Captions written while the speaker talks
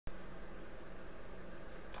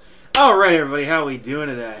Alright everybody, how are we doing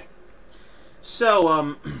today? So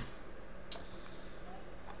from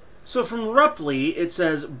Rupley, it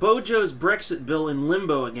says, Bojo's Brexit bill in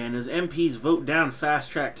limbo again as MPs vote down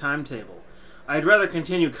fast-track timetable. I'd rather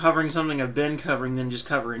continue covering something I've been covering than just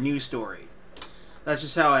cover a news story. That's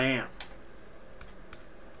just how I am.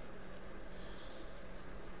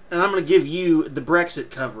 And I'm going to give you the Brexit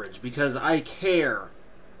coverage because I care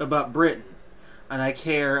about Britain. And I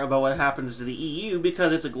care about what happens to the EU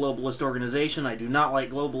because it's a globalist organization. I do not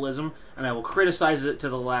like globalism, and I will criticize it to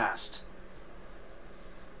the last.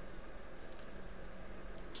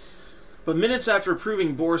 But minutes after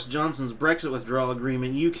approving Boris Johnson's Brexit withdrawal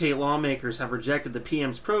agreement, UK lawmakers have rejected the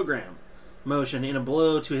PM's programme motion in a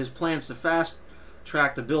blow to his plans to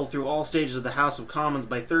fast-track the bill through all stages of the House of Commons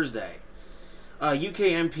by Thursday.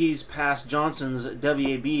 UK MPs passed Johnson's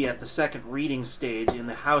WAB at the second reading stage in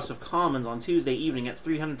the House of Commons on Tuesday evening at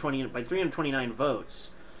 329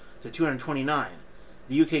 votes to 229.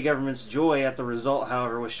 The UK government's joy at the result,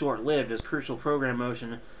 however, was short-lived as crucial programme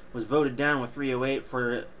motion was voted down with 308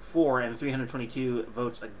 for and 322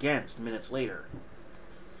 votes against minutes later.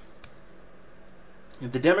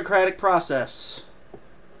 The democratic process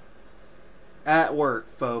at work,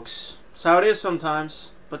 folks. That's how it is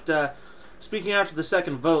sometimes. But speaking after the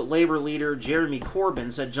second vote, Labour leader Jeremy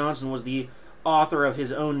Corbyn said Johnson was the author of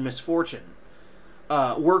his own misfortune.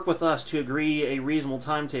 Work with us to agree a reasonable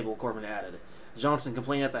timetable, Corbyn added. Johnson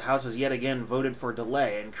complained that the House has yet again voted for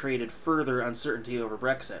delay and created further uncertainty over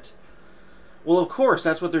Brexit. Well, of course,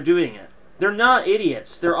 that's what they're doing it. They're not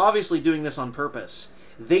idiots. They're obviously doing this on purpose.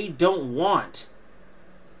 They don't want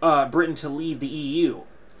Britain to leave the EU.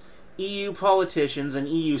 EU politicians and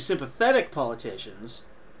EU sympathetic politicians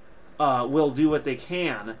will do what they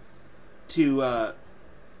can to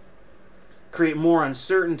create more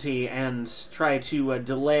uncertainty and try to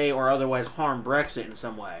delay or otherwise harm Brexit in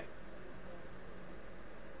some way.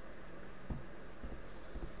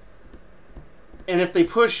 And if they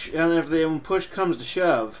push, and when push comes to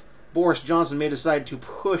shove, Boris Johnson may decide to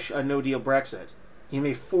push a no-deal Brexit. He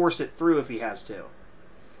may force it through if he has to.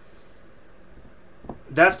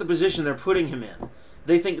 That's the position they're putting him in.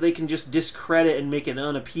 They think they can just discredit and make it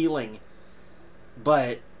unappealing.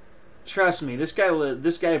 But trust me, this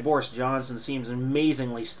guy Boris Johnson seems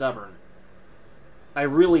amazingly stubborn. I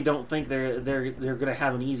really don't think they're going to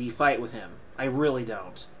have an easy fight with him. I really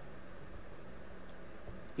don't.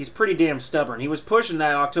 He's pretty damn stubborn. He was pushing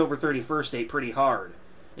that October 31st date pretty hard.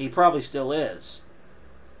 And he probably still is.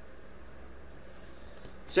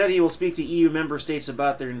 He said he will speak to EU member states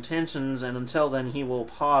about their intentions, and until then he will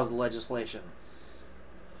pause the legislation.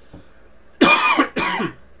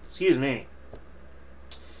 Excuse me.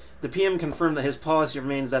 The PM confirmed that his policy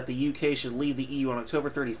remains that the UK should leave the EU on October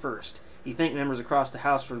 31st. He thanked members across the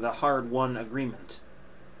House for the hard-won agreement.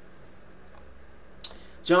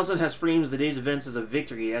 Johnson has framed the day's events as a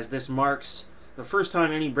victory, as this marks the first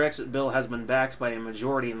time any Brexit bill has been backed by a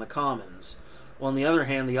majority in the Commons. While on the other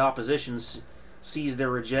hand, the opposition sees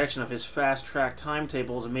their rejection of his fast-track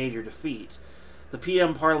timetable as a major defeat. The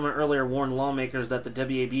PM Parliament earlier warned lawmakers that the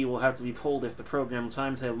WAB will have to be pulled if the programme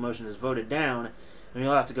timetable motion is voted down, and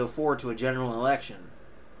he'll have to go forward to a general election.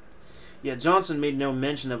 Yet Johnson made no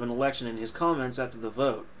mention of an election in his comments after the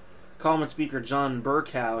vote. Parliament Speaker John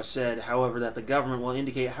Bercow said, however, that the government will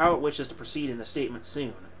indicate how it wishes to proceed in a statement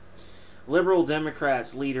soon. Liberal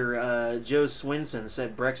Democrats leader Joe Swinson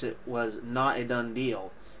said Brexit was not a done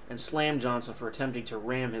deal, and slammed Johnson for attempting to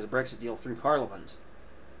ram his Brexit deal through Parliament.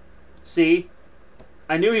 See?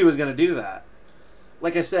 I knew he was going to do that.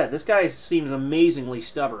 Like I said, this guy seems amazingly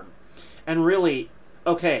stubborn. And really,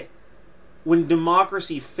 okay, when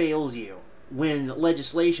democracy fails you, when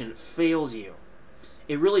legislation fails you,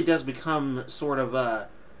 it really does become sort of a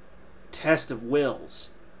test of wills.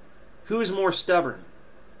 Who is more stubborn?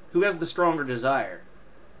 Who has the stronger desire?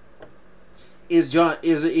 Is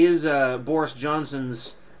Boris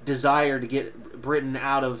Johnson's desire to get Britain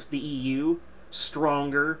out of the EU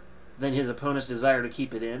stronger than his opponent's desire to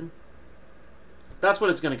keep it in? That's what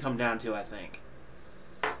it's going to come down to, I think.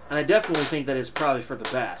 And I definitely think that it's probably for the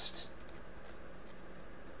best.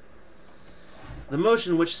 The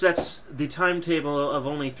motion, which sets the timetable of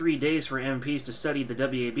only 3 days for MPs to study the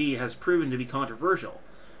WAB, has proven to be controversial,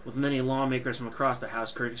 with many lawmakers from across the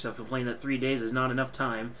House. Critics have complained that 3 days is not enough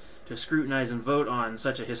time to scrutinize and vote on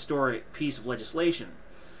such a historic piece of legislation.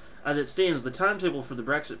 As it stands, the timetable for the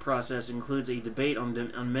Brexit process includes a debate on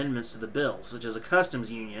amendments to the bill, such as a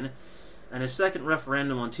customs union, and a second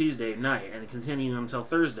referendum on Tuesday night, and continuing until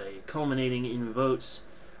Thursday, culminating in votes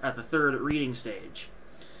at the third reading stage.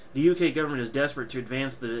 The UK government is desperate to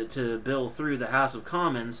advance the bill through the House of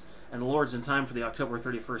Commons and the Lords in time for the October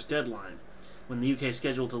 31st deadline, when the UK is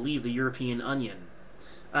scheduled to leave the European Union.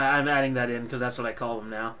 I'm adding that in because that's what I call them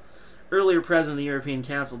now. Earlier, President of the European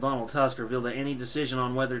Council, Donald Tusk, revealed that any decision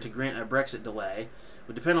on whether to grant a Brexit delay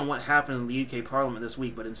would depend on what happens in the UK Parliament this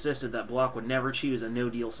week, but insisted that bloc would never choose a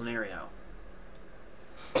no-deal scenario.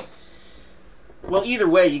 Well, either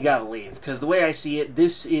way, you gotta leave, because the way I see it,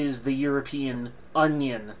 this is the European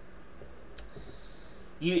Union.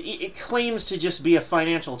 It claims to just be a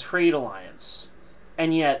financial trade alliance,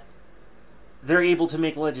 and yet they're able to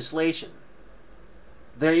make legislation.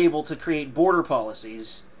 They're able to create border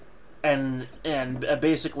policies and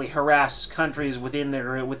basically harass countries within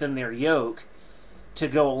their yoke to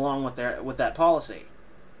go along with that policy.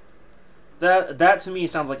 That to me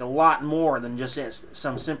sounds like a lot more than just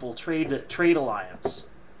some simple trade alliance.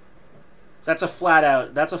 That's a flat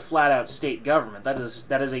out state government. That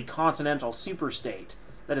is a continental superstate.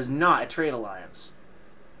 That is not a trade alliance.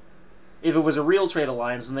 If it was a real trade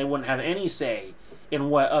alliance, then they wouldn't have any say in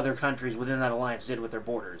what other countries within that alliance did with their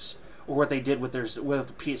borders, or what they did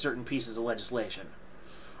with certain pieces of legislation.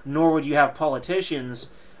 Nor would you have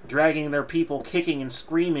politicians dragging their people kicking and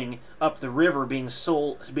screaming up the river, being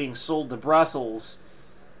sold to Brussels,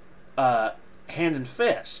 hand and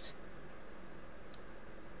fist.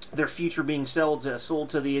 Their future being sold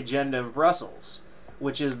to the agenda of Brussels,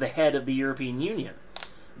 which is the head of the European Union.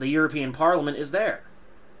 The European Parliament is there.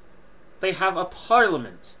 They have a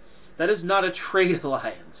parliament. That is not a trade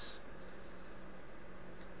alliance.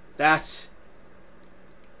 That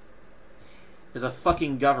is a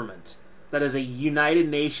fucking government. That is a United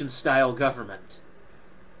Nations style government.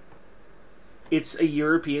 It's a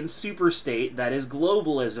European superstate that is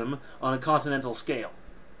globalism on a continental scale.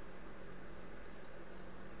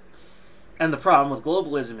 And the problem with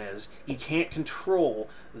globalism is you can't control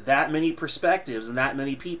that many perspectives and that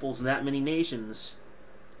many peoples and that many nations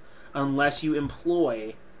unless you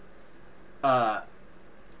employ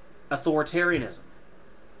authoritarianism.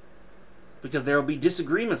 Because there will be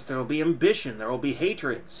disagreements, there will be ambition, there will be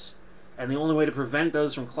hatreds. And the only way to prevent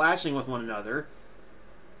those from clashing with one another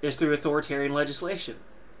is through authoritarian legislation.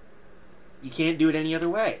 You can't do it any other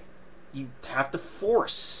way. You have to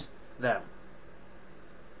force them.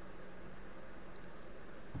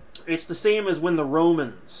 It's the same as when the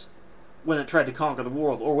Romans, when it tried to conquer the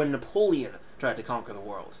world, or when Napoleon tried to conquer the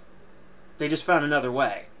world. They just found another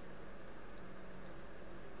way.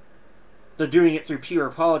 They're doing it through pure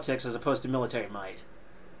politics as opposed to military might.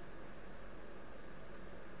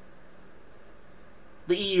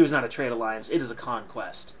 The EU is not a trade alliance, it is a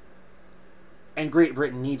conquest. And Great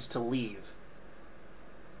Britain needs to leave.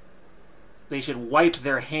 They should wipe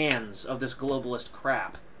their hands of this globalist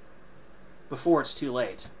crap before it's too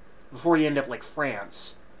late. Before you end up like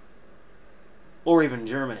France. Or even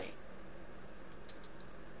Germany.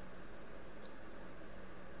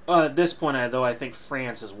 At this point, though, I think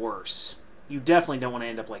France is worse. You definitely don't want to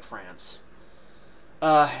end up like France.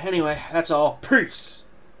 Anyway, that's all. Peace!